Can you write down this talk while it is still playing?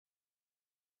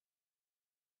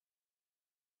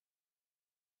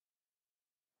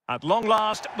At long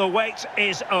last, the wait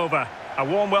is over. A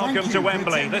warm welcome to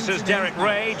Wembley. This is Derek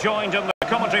Ray, joined in the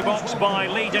commentary box by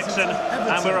Lee Dixon.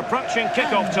 And we're approaching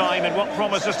kick-off time in what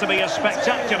promises to be a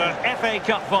spectacular FA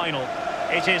Cup final.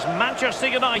 It is Manchester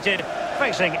United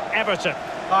facing Everton.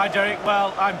 Hi, Derek.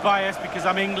 Well, I'm biased because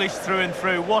I'm English through and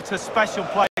through. What a special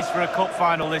place for a cup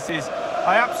final this is.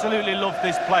 I absolutely love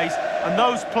this place, and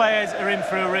those players are in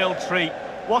for a real treat.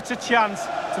 What a chance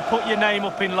to put your name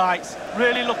up in lights.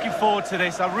 Really looking forward to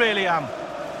this, I really am.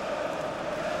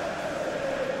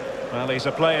 Well, he's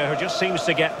a player who just seems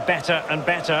to get better and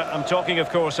better. I'm talking, of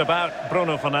course, about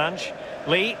Bruno Fernandes.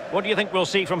 Lee, what do you think we'll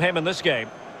see from him in this game?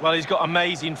 Well, he's got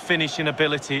amazing finishing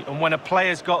ability, and when a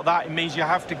player's got that, it means you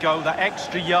have to go that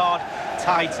extra yard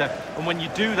tighter. And when you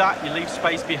do that, you leave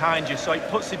space behind you, so it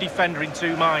puts the defender in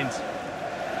two minds.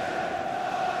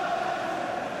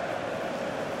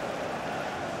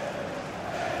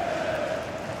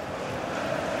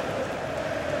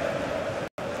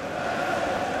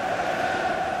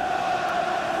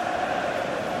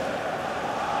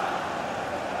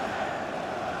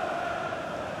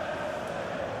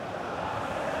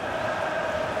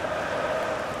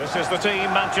 This is the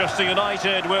team Manchester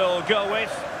United will go with.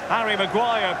 Harry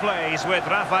Maguire plays with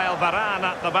Rafael Varane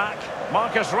at the back.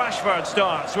 Marcus Rashford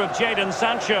starts with Jadon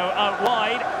Sancho out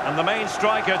wide. And the main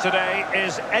striker today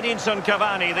is Edinson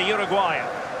Cavani, the Uruguayan.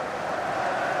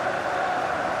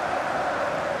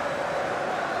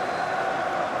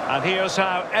 And here's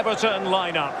how Everton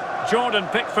line up. Jordan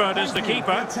Pickford is the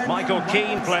keeper. Michael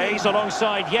Keane plays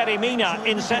alongside Yerry Mina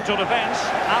in central defence.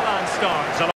 Alan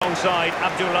starts alongside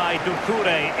Abdoulaye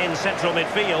Doucouré in central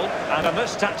midfield. And in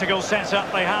this tactical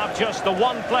setup, they have just the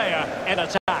one player in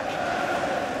attack.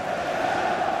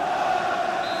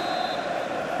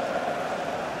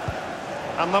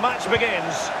 And the match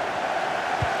begins.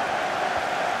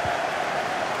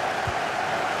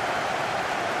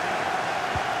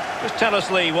 Just tell us,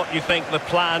 Lee, what you think the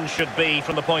plan should be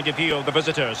from the point of view of the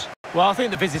visitors. Well, I think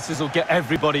the visitors will get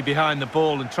everybody behind the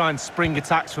ball and try and spring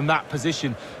attacks from that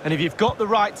position. And if you've got the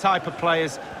right type of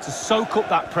players to soak up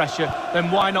that pressure, then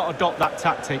why not adopt that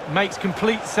tactic? Makes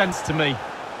complete sense to me.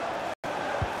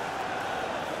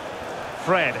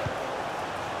 Fred.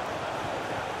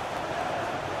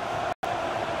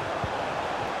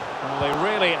 Well, they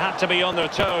really had to be on their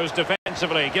toes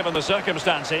defensively, given the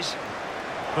circumstances.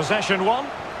 Possession one.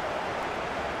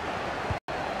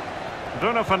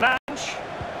 Bruno Fernandes.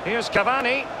 Here's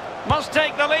Cavani. Must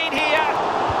take the lead here.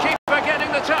 Keeper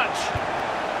getting the touch.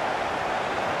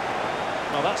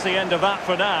 Well, that's the end of that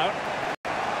for now.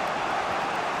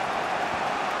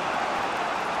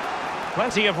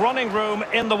 Plenty of running room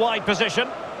in the wide position.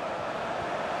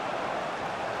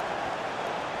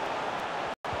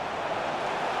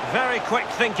 Very quick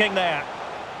thinking there.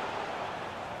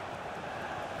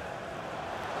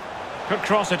 Could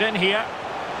cross it in here.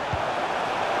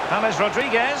 James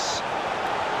Rodriguez.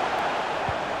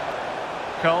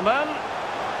 Coleman.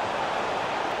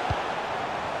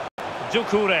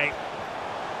 Doucouré.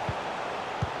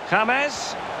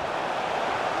 James.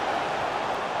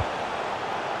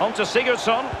 On to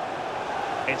Sigurdsson.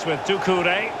 It's with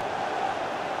Doucouré.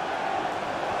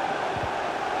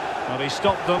 Well, he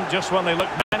stopped them just when they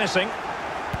looked menacing.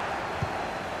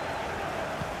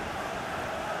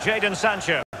 Jadon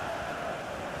Sancho.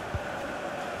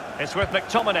 It's with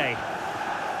McTominay.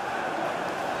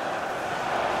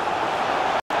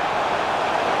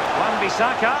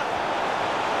 Wan-Bissaka.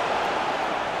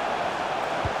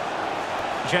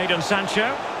 Jadon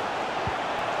Sancho.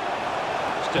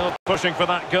 Still pushing for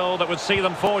that goal that would see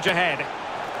them forge ahead.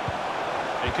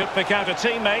 He could pick out a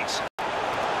teammate.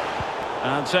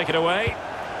 And take it away.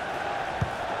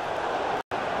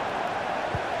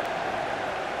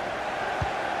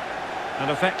 An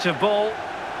effective ball.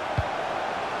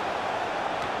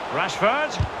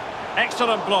 Rashford,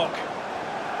 excellent block.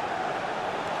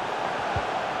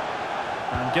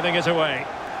 And giving it away.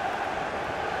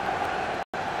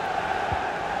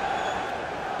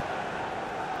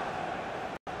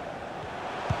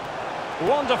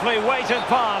 Wonderfully weighted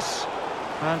pass.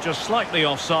 And just slightly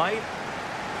offside.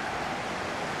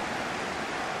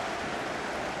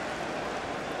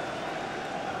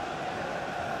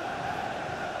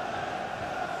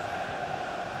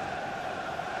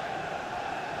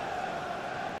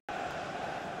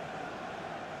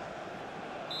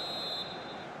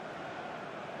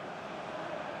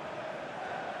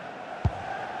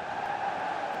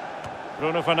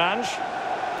 Bruno Fernandes.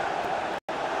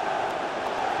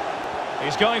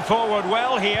 He's going forward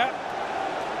well here.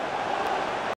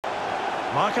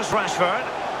 Marcus Rashford.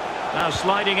 Now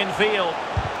sliding in field.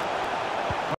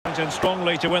 Went in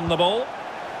strongly to win the ball.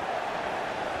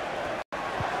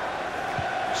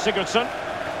 Sigurdsson.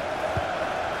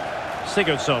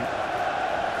 Sigurdsson.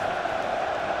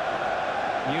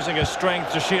 Using his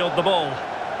strength to shield the ball.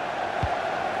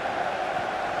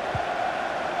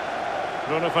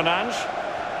 Bruno Fernandes.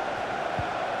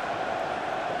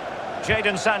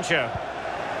 Jadon Sancho.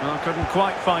 Well, couldn't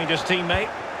quite find his teammate.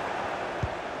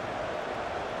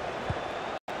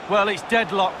 Well, it's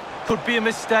deadlock. Could be a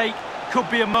mistake. Could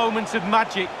be a moment of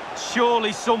magic.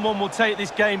 Surely someone will take this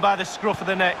game by the scruff of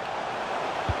the neck.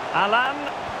 Alan.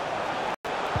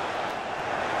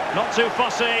 Not too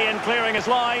fussy in clearing his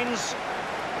lines.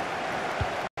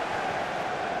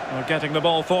 We're getting the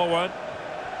ball forward.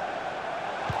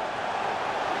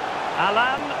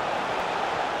 Alan.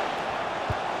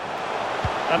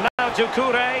 And now to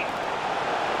Toure.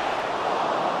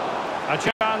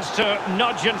 A chance to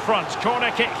nudge in front.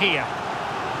 Corner kick here.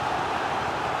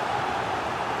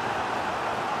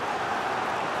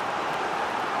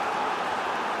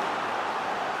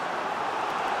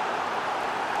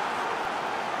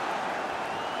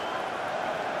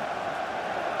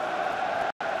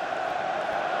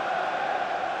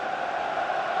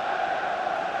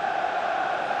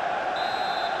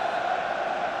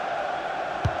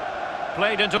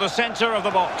 Played into the centre of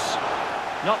the box.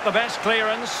 Not the best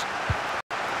clearance.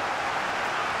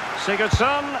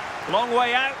 Sigurdsson, long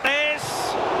way out this.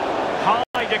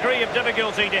 High degree of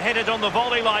difficulty to hit it on the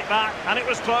volley like that, and it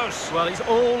was close. Well, it's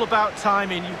all about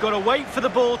timing. You've got to wait for the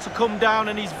ball to come down,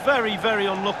 and he's very, very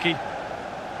unlucky.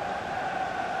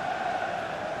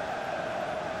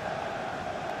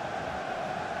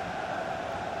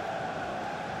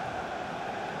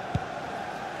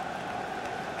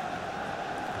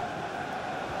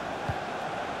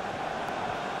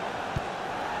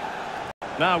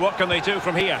 Now, what can they do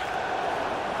from here?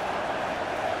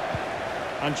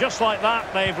 And just like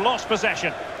that, they've lost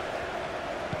possession.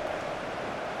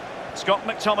 Scott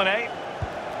McTominay.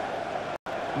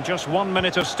 And just 1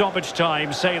 minute of stoppage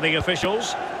time, say the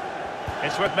officials.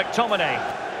 It's with McTominay.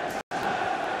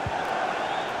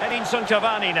 Edinson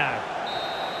Cavani now.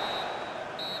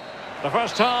 The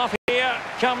first half here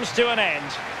comes to an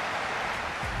end.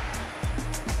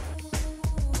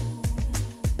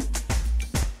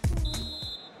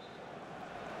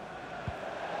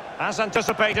 As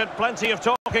anticipated, plenty of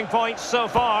talking points so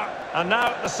far, and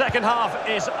now the second half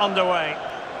is underway.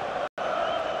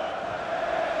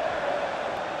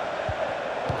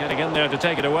 Getting in there to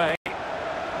take it away.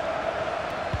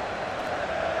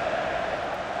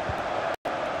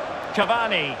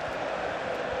 Cavani.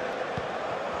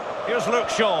 Here's Luke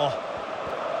Shaw.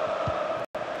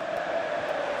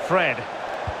 Fred.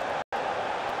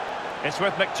 It's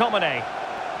with McTominay.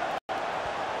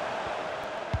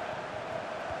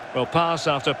 Well, pass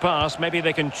after pass, maybe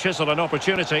they can chisel an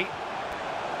opportunity.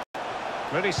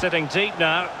 Really sitting deep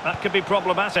now, that could be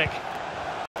problematic.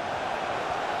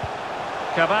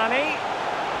 Cavani.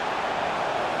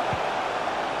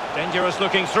 Dangerous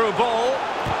looking through ball.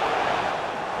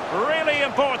 Really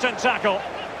important tackle.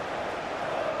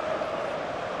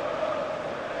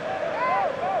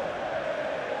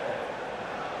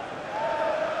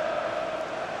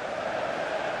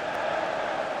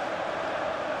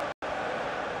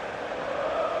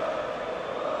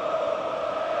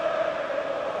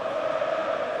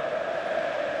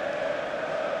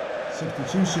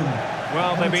 Substitution.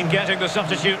 Well, they've been getting the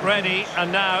substitute ready,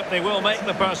 and now they will make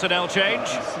the personnel change.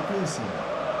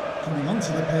 Coming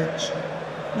onto the pitch,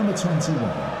 number 21,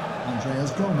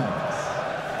 Andreas Gomez.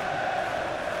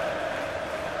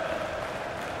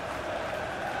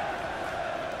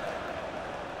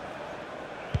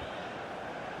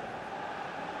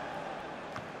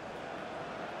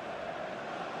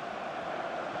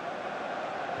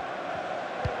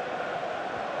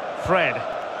 Fred.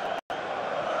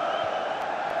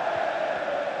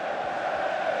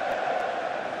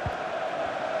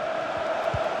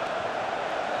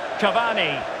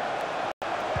 Cavani.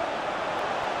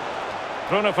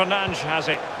 Bruno Fernandes has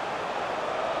it.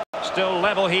 Still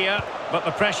level here, but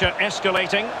the pressure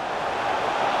escalating.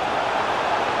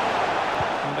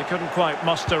 And they couldn't quite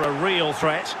muster a real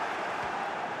threat.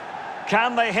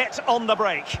 Can they hit on the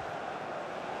break?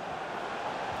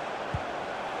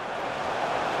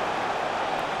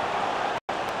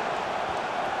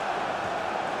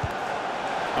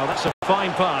 Oh, that's a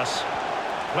fine pass.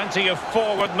 Plenty of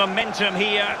forward momentum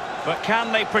here, but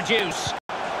can they produce?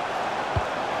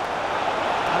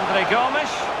 Andre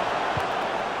Gomes.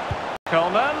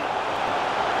 Coleman.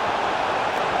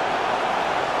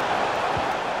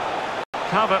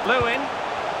 Calvert-Lewin.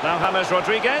 Now James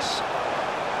Rodriguez.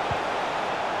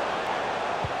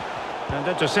 And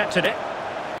intercepted it.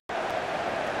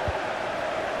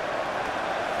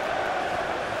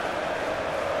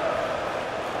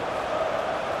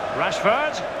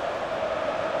 Rashford.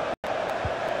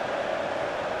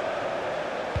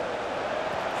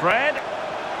 Fred.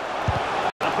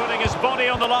 And putting his body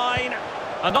on the line.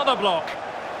 Another block.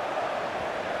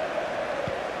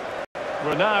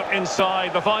 We're now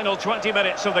inside the final 20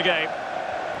 minutes of the game.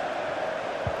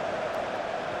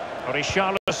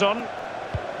 Richarlison.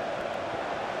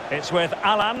 It's with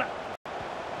Alan.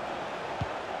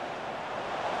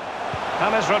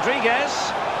 James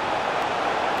Rodriguez.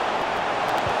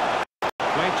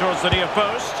 Played towards the near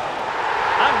post.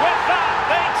 And with that,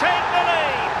 they take the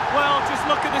lead. Well, just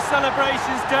look at the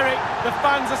celebrations, Derek. The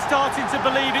fans are starting to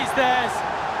believe it's theirs.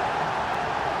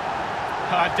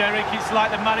 Derek, it's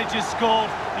like the manager's scored.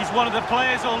 He's one of the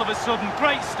players all of a sudden.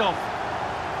 Great stuff.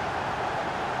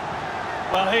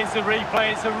 Well, here's the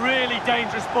replay. It's a really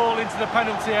dangerous ball into the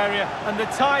penalty area. And the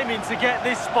timing to get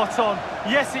this spot on.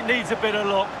 Yes, it needs a bit of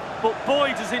luck. But boy,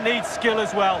 does it need skill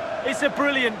as well. It's a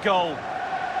brilliant goal.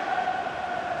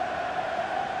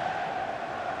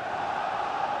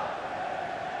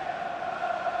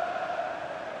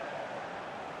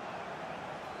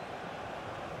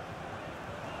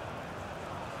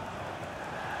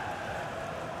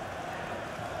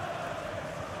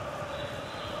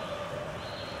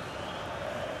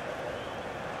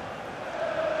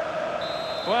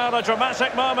 Well, a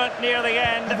dramatic moment near the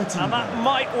end, Everton. and that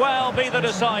might well be the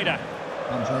decider.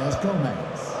 Andreas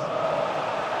Gomez.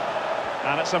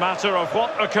 And it's a matter of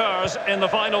what occurs in the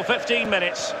final 15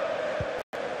 minutes.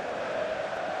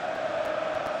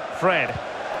 Fred.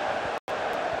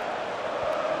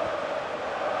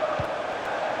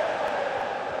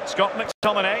 Scott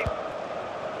McTominay.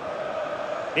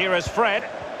 Here is Fred.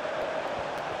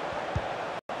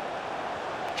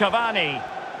 Cavani.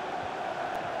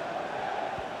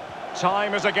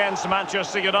 Time is against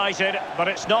Manchester United, but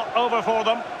it's not over for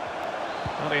them.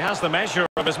 Well, he has the measure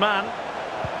of his man.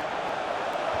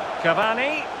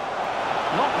 Cavani.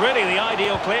 Not really the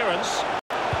ideal clearance.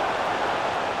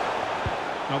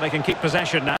 Well, they can keep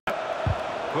possession now.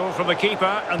 Goal from the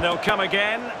keeper, and they'll come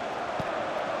again.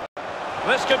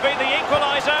 This could be the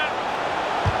equaliser.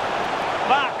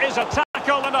 That is a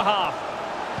tackle and a half.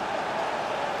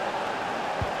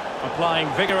 Applying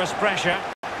vigorous pressure.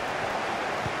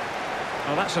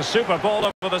 Well, that's a super ball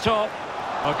over the top.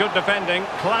 Well, good defending,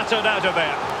 clattered out of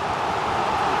there.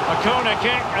 A corner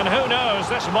kick, and who knows,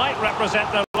 this might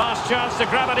represent their last chance to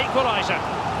grab an equaliser.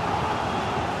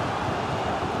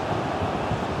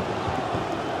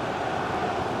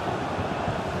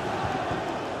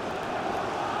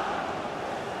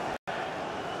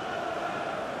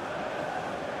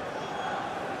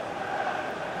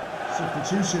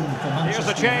 Substitution for Manchester Here's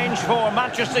a change for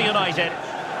Manchester United.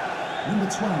 Number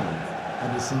 12,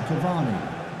 Edison Cavani.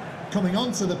 Coming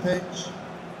onto the pitch,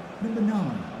 number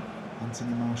 9,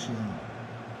 Anthony Martial.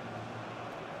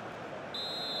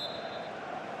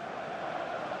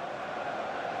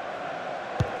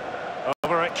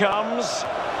 Over it comes.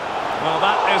 Well,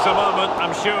 that is a moment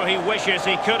I'm sure he wishes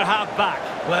he could have back.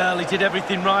 Well, he did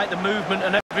everything right, the movement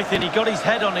and everything. He got his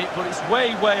head on it, but it's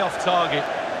way, way off target.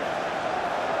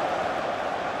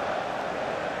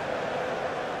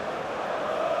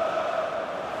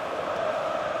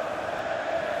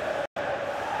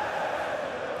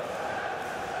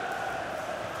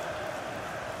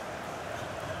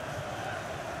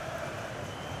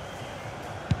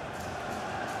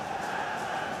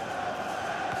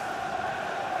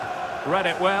 Read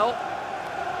it well.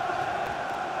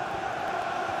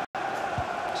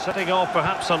 Setting off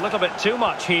perhaps a little bit too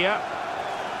much here.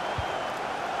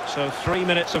 So 3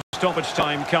 minutes of stoppage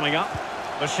time coming up.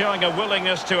 They're showing a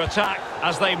willingness to attack,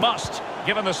 as they must,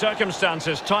 given the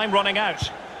circumstances. Time running out.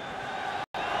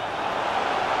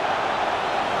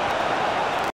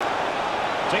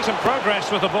 Decent progress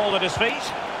with the ball at his feet.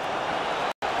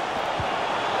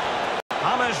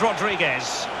 James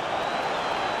Rodriguez.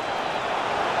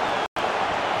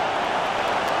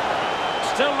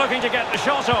 Still looking to get the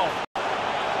shot off.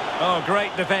 Oh,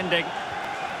 great defending.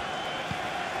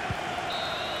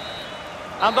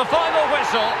 And the final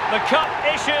whistle, the cup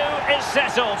issue is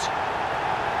settled.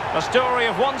 A story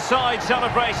of one side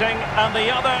celebrating and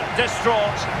the other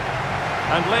distraught.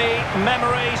 And Lee,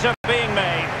 memories are being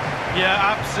made.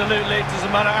 Yeah, absolutely. It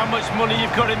doesn't matter how much money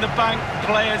you've got in the bank.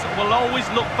 Players will always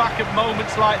look back at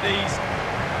moments like these.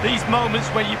 These moments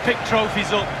when you pick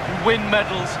trophies up and win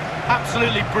medals.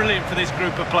 Absolutely brilliant for this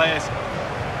group of players.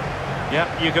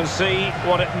 Yep, you can see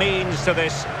what it means to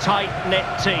this tight-knit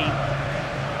team.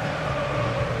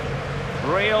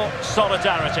 Real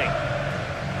solidarity.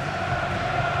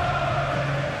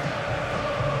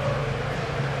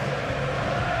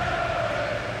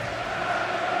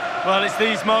 Well, it's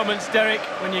these moments, Derek,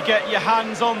 when you get your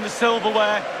hands on the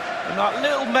silverware and that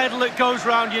little medal that goes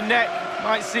round your neck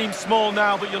might seem small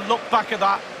now, but you'll look back at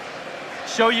that,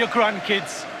 show your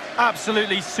grandkids.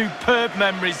 Absolutely superb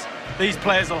memories these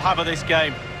players will have of this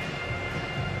game.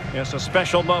 Yes, a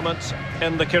special moment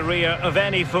in the career of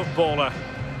any footballer.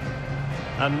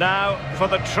 And now for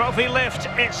the trophy lift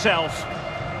itself.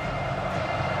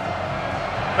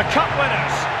 The cup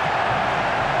winners.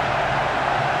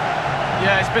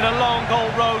 Yeah, it's been a long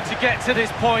old road to get to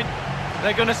this point.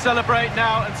 They're going to celebrate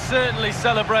now and certainly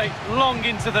celebrate long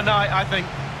into the night, I think.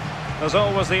 There's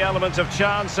always the element of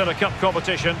chance in a cup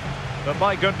competition, but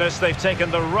my goodness, they've taken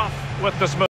the rough with the smooth.